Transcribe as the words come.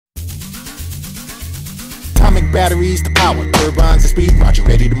batteries to power, turbines to speed, roger,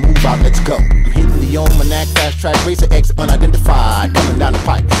 ready to move out, let's go. I'm hitting the almanac, fast track, racer X unidentified, coming down the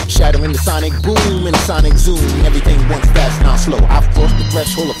pipe, shattering the sonic boom and the sonic zoom. Everything once fast, now slow. I've crossed the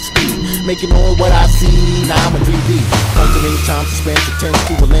threshold of speed, making all what I see now in 3D. Altering time suspense, it turns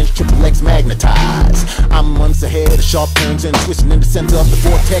to a lens, triple X magnetized. I'm months ahead of sharp turns and twisting in the center of the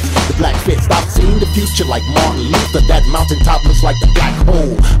vortex. The black fist, I've seen the future like Martin Luther. That mountaintop looks like the black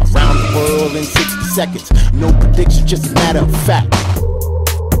hole. Around the world in 60 seconds. No prediction, just a matter of fact.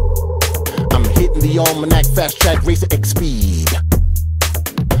 I'm hitting the almanac, fast track, racer X speed.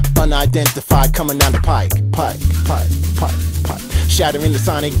 Unidentified, coming down the pike. Pike. Shattering the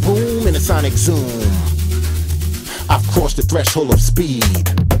sonic boom and the sonic zoom. I've crossed the threshold of speed.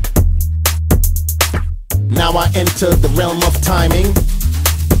 Now I enter the realm of timing.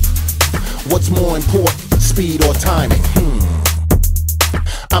 What's more important, speed or timing?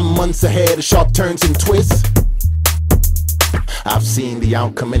 I'm months ahead of sharp turns and twists. I've seen the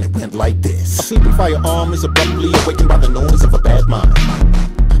outcome and it went like this. A sleeping firearm is abruptly awakened by the noise of a bad mind.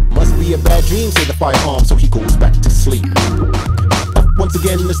 Must be a bad dream, say the firearm, so he goes back to sleep. Once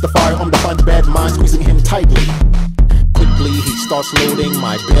again, it's the firearm to find the bad mind, squeezing him tightly. Quickly, he starts loading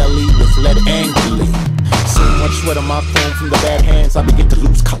my belly with lead angrily. So much sweat on my palm from the bad hands, I begin to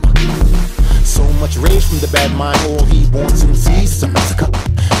lose color. So much rage from the bad mind, all he wants and sees is a massacre.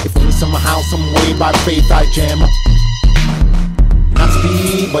 If only somehow, some way, by faith, I jam up. Not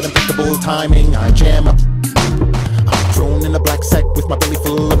speed, but impeccable timing, I jam up. I'm thrown in a black sack with my belly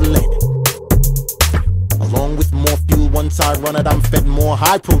full of lead. Along with more fuel, once I run it, I'm fed more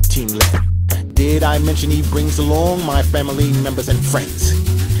high-protein lead. Did I mention he brings along my family members and friends?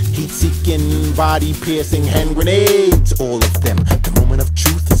 Heat-seeking, body-piercing hand grenades, all of them. The moment of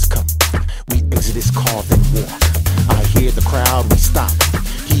truth has come. We exit his car, then walk. I hear the crowd, we stop.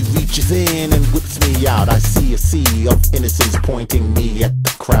 He reaches in and whips me out. I see a sea of innocence pointing me at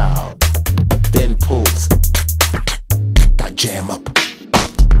the crowd. Then pulls. I jam up.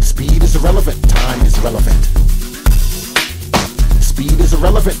 Speed is irrelevant, time is relevant. Speed is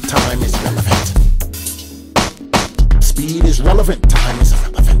irrelevant, time is relevant. Speed is relevant, time is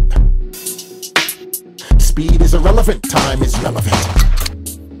irrelevant. Speed is irrelevant, time is relevant.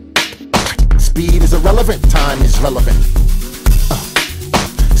 Speed is irrelevant, time is relevant.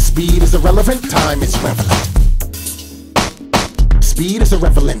 Speed is irrelevant, time is relevant. Speed is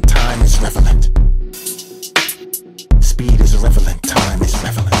irrelevant, time is relevant.